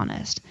being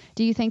honest.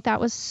 Do you think that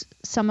was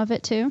some of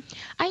it too?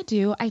 I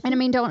do. And I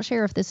mean, don't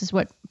share if this is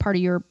what part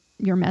of your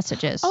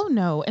message is. Oh,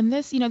 no. And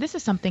this, this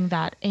is something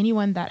that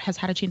anyone that has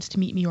had a chance to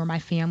meet me or my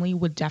family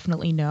would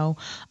definitely know.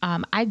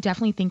 I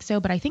definitely think so.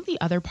 But I think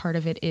the other part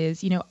of it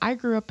is, I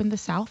grew up in the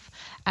South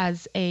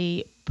as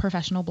a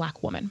professional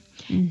Black woman.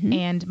 Mm-hmm.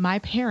 And my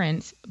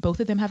parents, both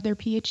of them have their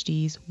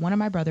PhDs. One of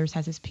my brothers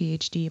has his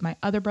PhD. My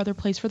other brother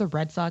plays for the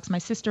Red Sox. My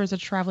sister is a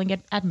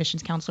traveling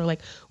admissions counselor.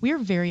 Like, we are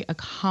very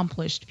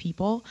accomplished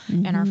people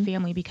mm-hmm. in our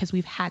family because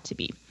we've had to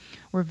be.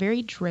 We're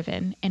very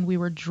driven, and we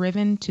were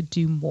driven to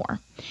do more.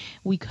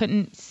 We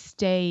couldn't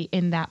stay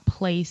in that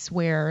place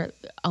where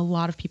a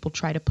lot of people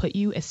try to put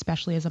you,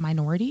 especially as a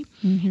minority.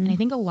 Mm-hmm. And I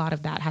think a lot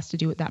of that has to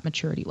do with that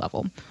maturity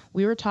level.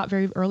 We were taught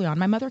very early on.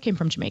 My mother came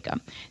from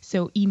Jamaica.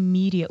 So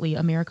immediately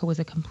America was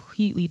a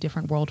completely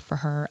different world for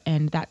her.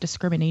 And that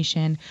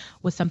discrimination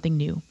was something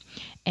new.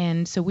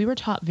 And so we were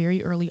taught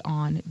very early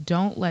on,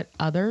 don't let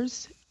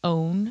others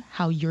own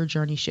how your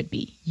journey should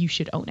be. You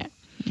should own it.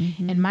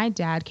 Mm-hmm. And my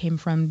dad came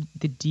from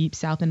the deep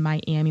South in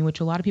Miami, which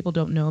a lot of people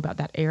don't know about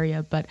that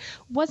area, but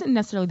wasn't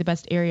necessarily the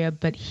best area,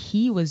 but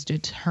he was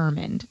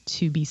determined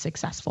to be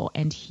successful.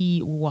 And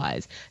he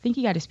was. I think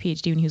he got his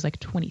PhD when he was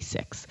like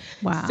 26.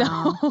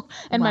 Wow. So,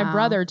 and my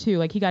brother too,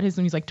 like he got his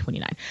when he was like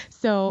 29.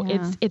 So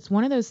it's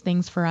one of those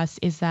things for us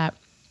is that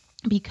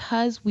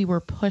because we were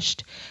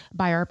pushed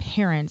by our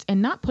parents,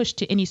 and not pushed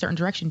to any certain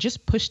direction,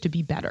 just pushed to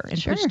be better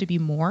and pushed to be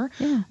more,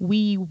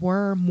 we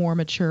were more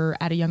mature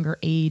at a younger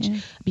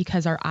age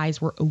because our eyes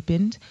were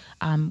opened,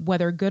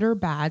 whether good or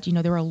bad.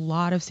 There were a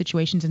lot of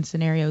situations and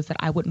scenarios that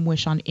I wouldn't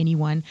wish on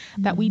anyone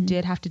that we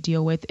did have to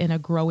deal with in a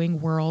growing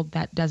world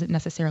that doesn't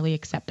necessarily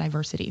accept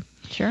diversity.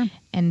 Sure.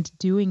 And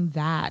doing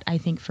that, I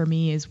think for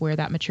me, is where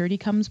that maturity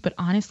comes. But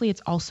honestly,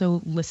 it's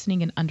also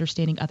listening and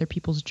understanding other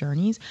people's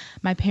journeys.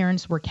 My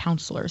parents were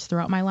counselors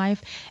throughout my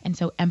life. And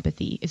so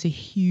empathy is a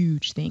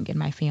huge thing in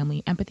my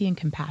family, empathy and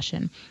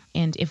compassion.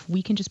 And if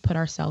we can just put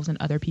ourselves in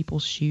other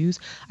people's shoes,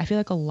 I feel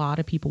like a lot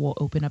of people will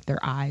open up their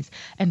eyes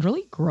and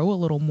really grow a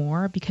little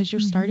more, because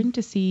you're starting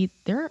to see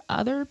there are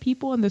other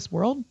people in this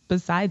world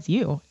besides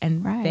you,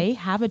 and they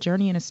have a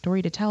journey and a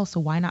story to tell. So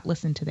why not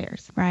listen to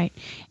theirs? Right.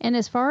 And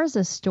as far as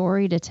a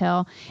story to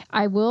tell,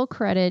 I will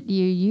credit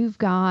you. You've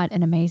got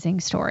an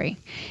amazing story,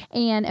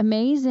 and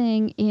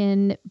amazing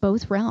in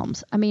both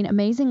realms. I mean,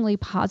 amazingly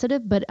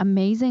positive, but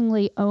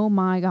amazingly, oh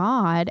my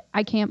God,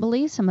 I can't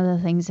believe some of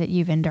the things that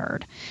you've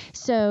endured.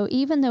 So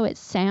even though it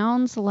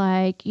sounds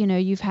like,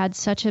 you've had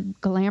such a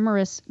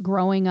glamorous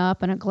growing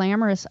up and a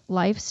glamorous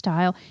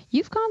lifestyle,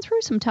 you've gone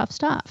through some tough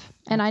stuff.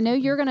 And I know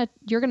you're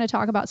gonna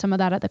talk about some of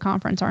that at the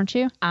conference, aren't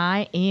you?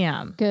 I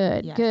am.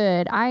 Good, yes.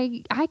 Good.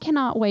 I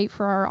cannot wait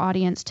for our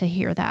audience to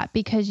hear that,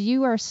 because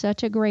you are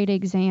such a great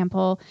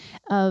example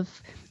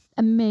of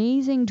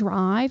amazing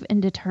drive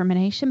and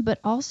determination, but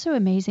also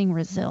amazing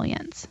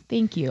resilience.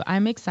 Thank you.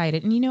 I'm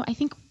excited. And, I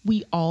think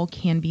we all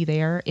can be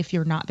there if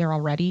you're not there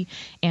already.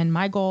 And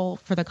my goal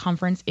for the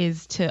conference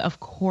is to, of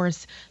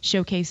course,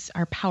 showcase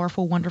our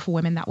powerful, wonderful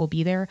women that will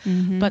be there,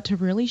 but to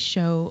really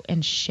show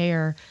and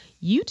share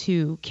you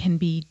too can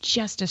be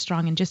just as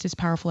strong and just as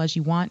powerful as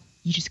you want.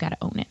 You just got to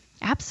own it.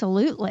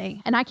 Absolutely.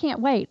 And I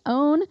can't wait.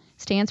 OWN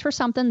stands for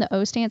something. The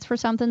O stands for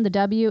something. The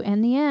W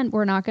and the N.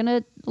 We're not going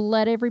to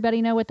let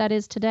everybody know what that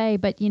is today,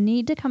 but you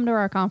need to come to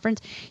our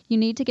conference. You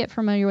need to get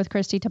familiar with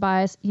Christy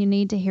Tobias. You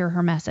need to hear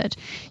her message.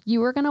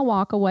 You are going to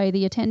walk away.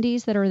 The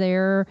attendees that are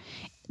there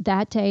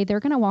that day, they're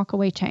going to walk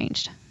away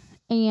changed.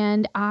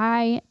 And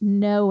I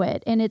know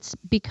it. And it's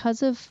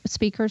because of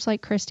speakers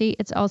like Christy.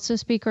 It's also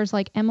speakers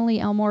like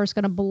Emily Elmore is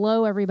going to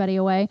blow everybody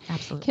away.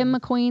 Absolutely. Kim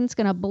McQueen's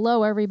going to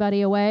blow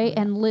everybody away.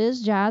 And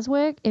Liz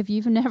Jaswick, if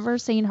you've never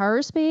seen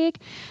her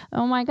speak,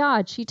 oh my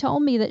God, she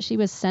told me that she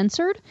was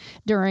censored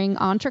during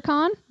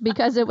EntreCon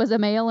because it was a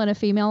male and a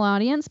female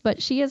audience,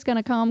 but she is going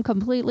to come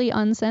completely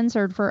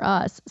uncensored for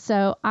us.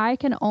 So I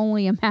can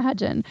only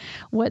imagine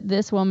what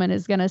this woman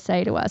is going to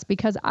say to us,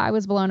 because I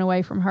was blown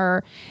away from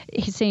her,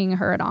 seeing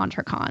her at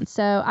EntreCon.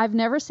 So I've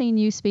never seen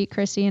you speak,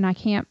 Christy, and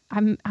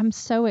I'm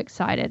so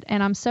excited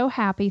and I'm so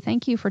happy.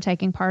 Thank you for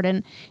taking part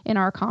in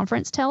our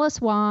conference. Tell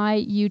us why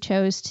you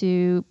chose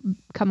to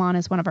come on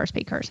as one of our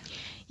speakers.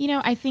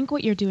 I think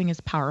what you're doing is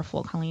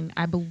powerful, Colleen.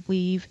 I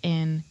believe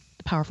in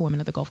the powerful women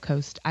of the Gulf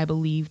Coast. I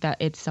believe that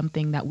it's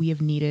something that we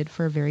have needed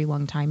for a very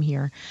long time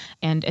here,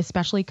 and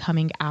especially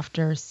coming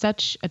after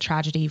such a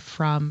tragedy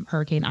from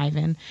Hurricane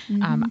Ivan.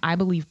 I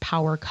believe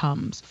power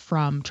comes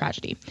from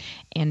tragedy,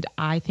 and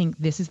I think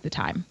this is the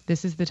time.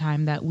 This is the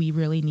time that we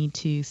really need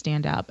to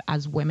stand up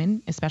as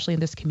women, especially in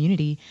this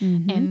community,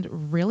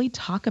 and really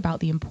talk about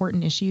the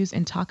important issues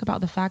and talk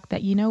about the fact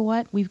that,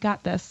 we've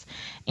got this.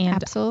 And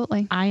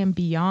absolutely, I am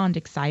beyond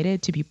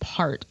excited to be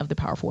part of the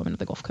powerful women of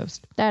the Gulf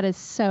Coast. That is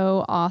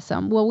so awesome.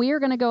 Awesome. Well, we are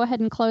going to go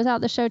ahead and close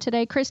out the show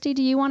today. Christy,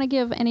 do you want to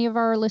give any of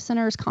our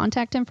listeners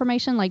contact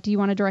information? Like, do you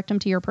want to direct them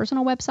to your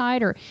personal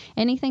website or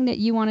anything that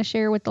you want to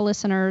share with the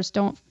listeners?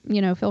 Don't,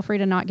 feel free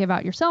to not give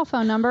out your cell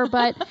phone number,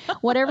 but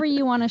whatever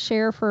you want to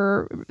share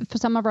for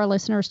some of our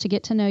listeners to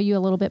get to know you a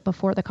little bit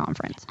before the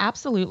conference.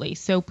 Absolutely.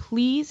 So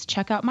please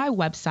check out my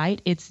website.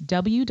 It's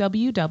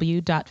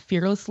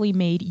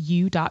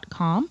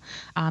www.fearlesslymadeyou.com.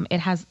 It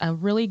has a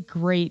really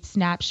great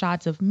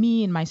snapshots of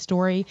me and my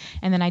story.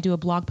 And then I do a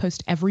blog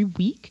post every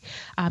week.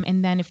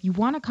 And then if you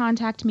want to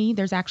contact me,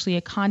 there's actually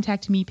a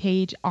contact me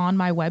page on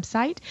my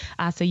website.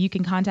 So you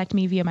can contact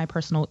me via my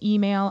personal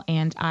email,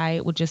 and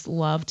I would just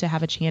love to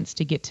have a chance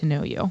to get to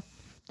know you.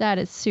 That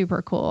is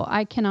super cool.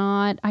 I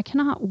cannot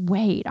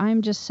wait.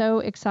 I'm just so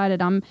excited.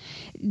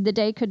 The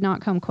day could not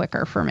come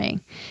quicker for me.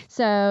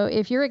 So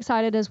if you're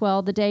excited as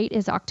well, the date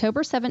is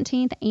October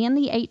 17th and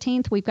the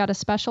 18th. We've got a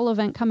special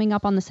event coming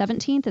up on the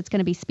 17th. It's going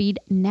to be speed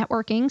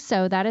networking.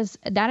 So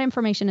that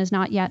information is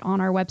not yet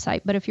on our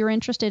website. But if you're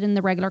interested in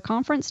the regular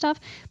conference stuff,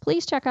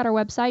 please check out our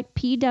website,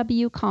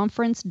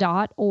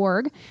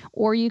 pwconference.org,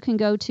 or you can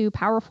go to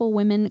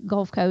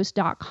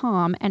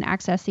powerfulwomengulfcoast.com and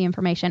access the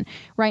information.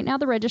 Right now,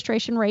 the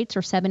registration rates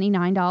are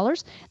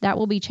 $79. That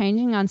will be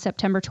changing on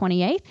September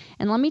 28th.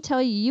 And let me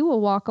tell you, you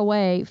will walk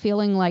away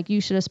feeling like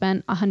you should have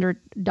spent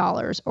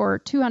 $100 or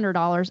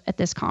 $200 at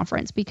this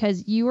conference,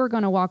 because you are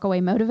going to walk away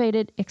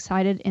motivated,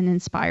 excited, and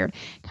inspired.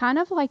 Kind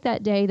of like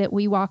that day that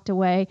we walked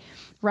away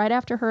right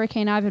after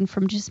Hurricane Ivan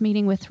from just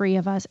meeting with 3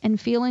 of us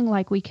and feeling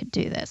like we could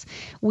do this.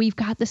 We've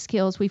got the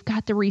skills, we've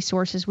got the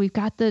resources, we've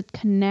got the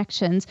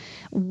connections.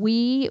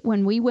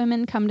 When we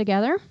women come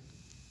together,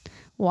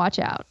 watch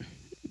out.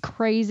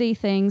 Crazy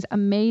things,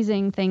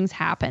 amazing things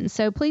happen.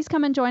 So please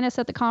come and join us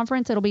at the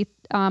conference. It'll be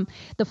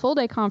the full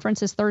day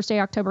conference is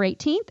Thursday, October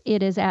 18th.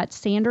 It is at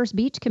Sanders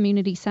Beach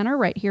Community Center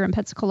right here in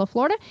Pensacola,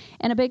 Florida.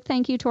 And a big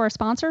thank you to our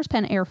sponsors,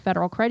 Penn Air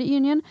Federal Credit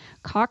Union,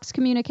 Cox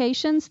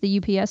Communications, the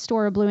UPS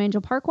store of Blue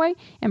Angel Parkway,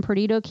 and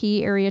Perdido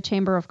Key Area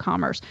Chamber of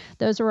Commerce.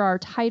 Those are our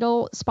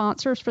title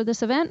sponsors for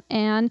this event.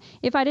 And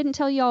if I didn't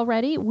tell you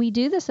already, we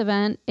do this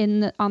event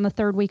on the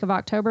 3rd week of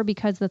October,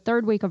 because the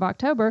 3rd week of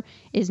October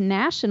is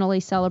nationally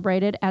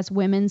celebrated as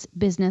Women's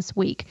Business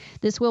Week.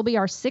 This will be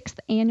our 6th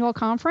annual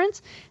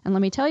conference. And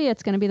let me tell you,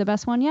 it's going to be the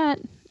best one yet.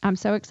 I'm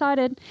so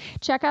excited.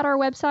 Check out our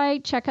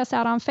website. Check us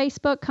out on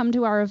Facebook. Come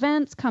to our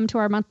events. Come to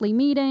our monthly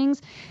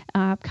meetings.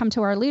 Come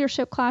to our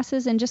leadership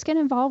classes, and just get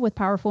involved with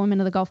Powerful Women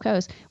of the Gulf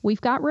Coast.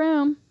 We've got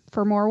room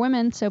for more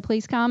women, so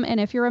please come. And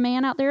if you're a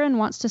man out there and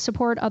wants to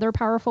support other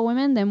powerful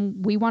women,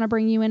 then we want to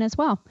bring you in as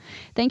well.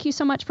 Thank you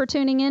so much for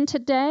tuning in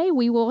today.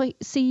 We will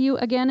see you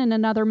again in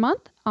another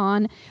month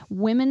on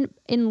Women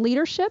in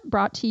Leadership,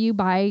 brought to you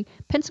by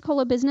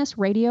Pensacola Business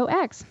Radio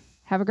X.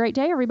 Have a great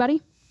day,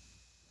 everybody.